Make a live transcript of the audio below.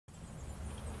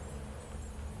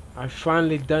I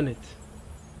finally done it.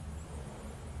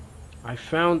 I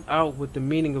found out what the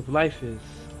meaning of life is.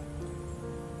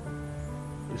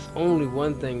 There's only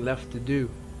one thing left to do.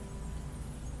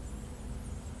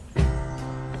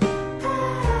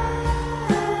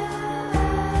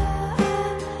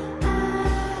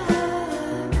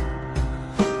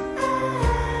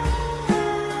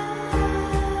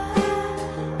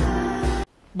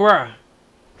 Bruh,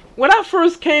 when I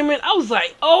first came in, I was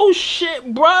like, oh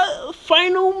shit, bruh,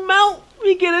 final mount,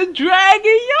 we get a dragon,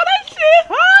 yo, that shit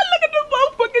hot, look at the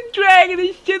motherfucking dragon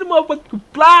and shit, the motherfucker can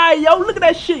fly, yo, look at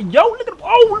that shit, yo, look at the,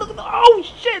 oh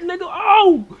shit, nigga,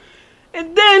 oh,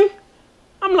 and then,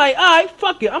 I'm like, alright,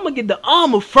 fuck it, I'm gonna get the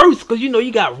armor first, cause you know,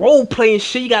 you got role playing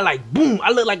shit, you got like, boom, I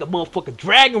look like a motherfucking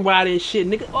dragon rider and shit,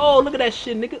 nigga, oh, look at that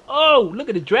shit, nigga, oh, look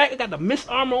at the dragon, I got the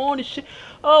mist armor on and shit,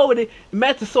 oh, and it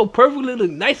matches so perfectly, look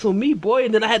nice on me, boy,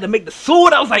 and then I had to make the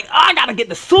sword, I was like, oh, I gotta get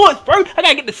the sword first, I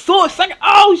gotta get the sword second,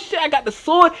 oh shit, I got the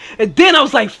sword, and then I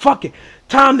was like, fuck it,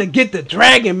 time to get the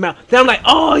dragon mount, then I'm like,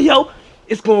 oh, yo,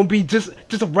 it's gonna be just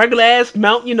a regular ass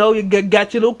mount, you know. You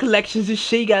got your little collections and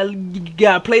shit. You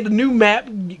gotta play the new map,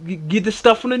 get the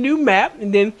stuff from the new map,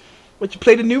 and then once you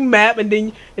play the new map, and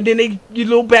then they your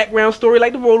little background story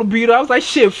like the roller beater. I was like,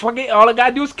 shit, fuck it. All I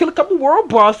gotta do is kill a couple world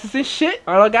bosses and shit.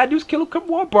 All I gotta do is kill a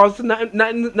couple world bosses.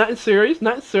 Nothing serious,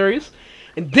 nothing serious.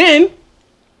 And then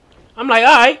I'm like,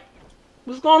 all right,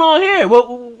 what's going on here?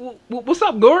 What's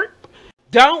up, Gord?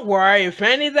 Don't worry, if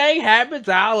anything happens,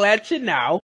 I'll let you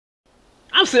know.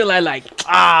 I'm sitting like,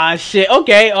 ah, shit,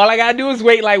 okay, all I gotta do is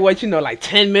wait, like, what, you know, like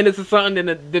 10 minutes or something,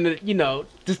 then you know,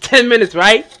 just 10 minutes,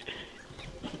 right?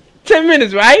 10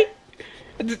 minutes, right?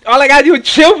 All I gotta do is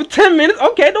chill for 10 minutes,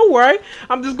 okay, don't worry.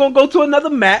 I'm just gonna go to another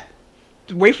map,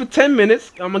 wait for 10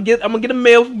 minutes, I'm gonna get a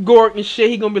mail from Gork and shit,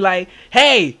 he gonna be like,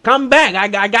 hey, come back,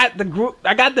 I got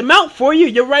the mount for you,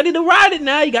 you're ready to ride it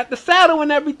now, you got the saddle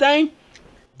and everything.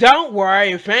 Don't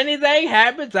worry, if anything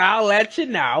happens, I'll let you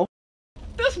know.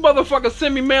 This motherfucker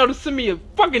sent me mail to send me a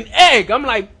fucking egg. I'm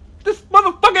like, this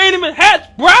motherfucker ain't even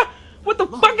hatched, bruh. What the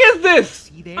fuck is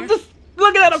this? I'm just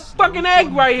looking at a fucking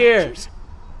egg right here.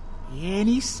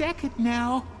 Any second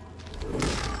now.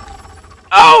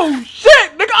 Oh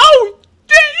shit, nigga. Oh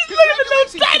shit, look at the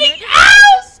little tiny.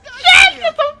 Oh shit,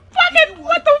 it's a fucking.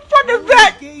 What the fuck is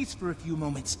that? Gaze for a few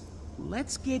moments.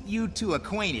 Let's get you two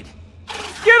acquainted.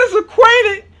 Get us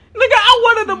acquainted. Nigga, I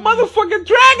wanted the motherfucking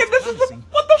dragon. This is a,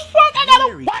 what the fuck? I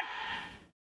got a what?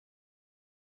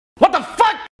 What the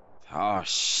fuck? Oh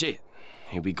shit.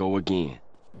 Here we go again.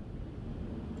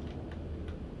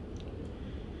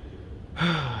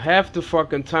 Half the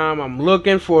fucking time I'm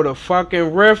looking for the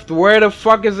fucking rift. Where the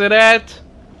fuck is it at?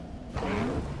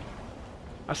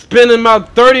 I spend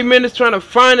about 30 minutes trying to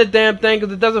find the damn thing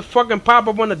because it doesn't fucking pop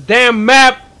up on the damn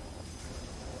map.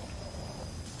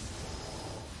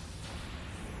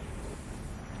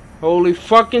 Holy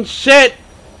fucking shit!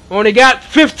 Only got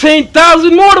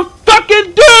 15,000 more to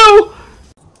fucking do!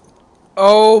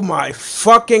 Oh my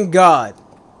fucking god.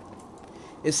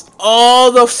 It's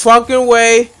all the fucking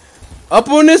way up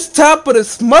on this top of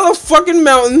this motherfucking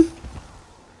mountain.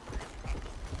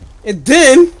 And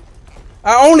then,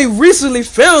 I only recently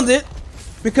found it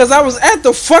because I was at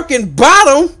the fucking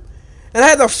bottom and I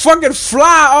had to fucking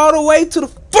fly all the way to the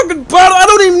fucking bottom. I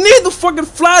don't even need to fucking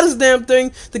fly this damn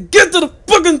thing to get to the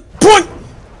fucking point.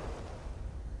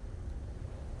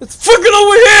 It's fucking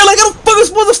over here. Like, how the fuck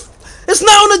is mother? It's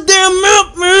not on the damn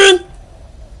map, man.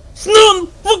 It's not on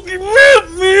the fucking map,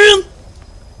 man.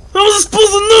 How was I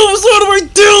supposed to know it was all the way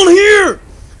down here?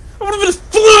 I would have been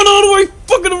flying all the way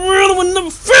fucking around and would never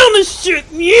found this shit,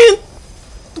 man.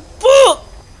 What the fuck?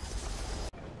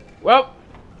 Well,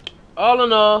 all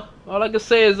in all I can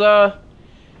say is,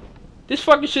 this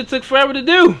fucking shit took forever to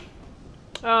do.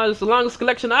 It's the longest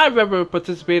collection I've ever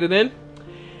participated in.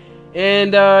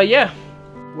 And, yeah.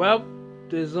 Well,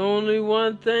 there's only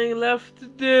one thing left to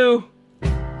do.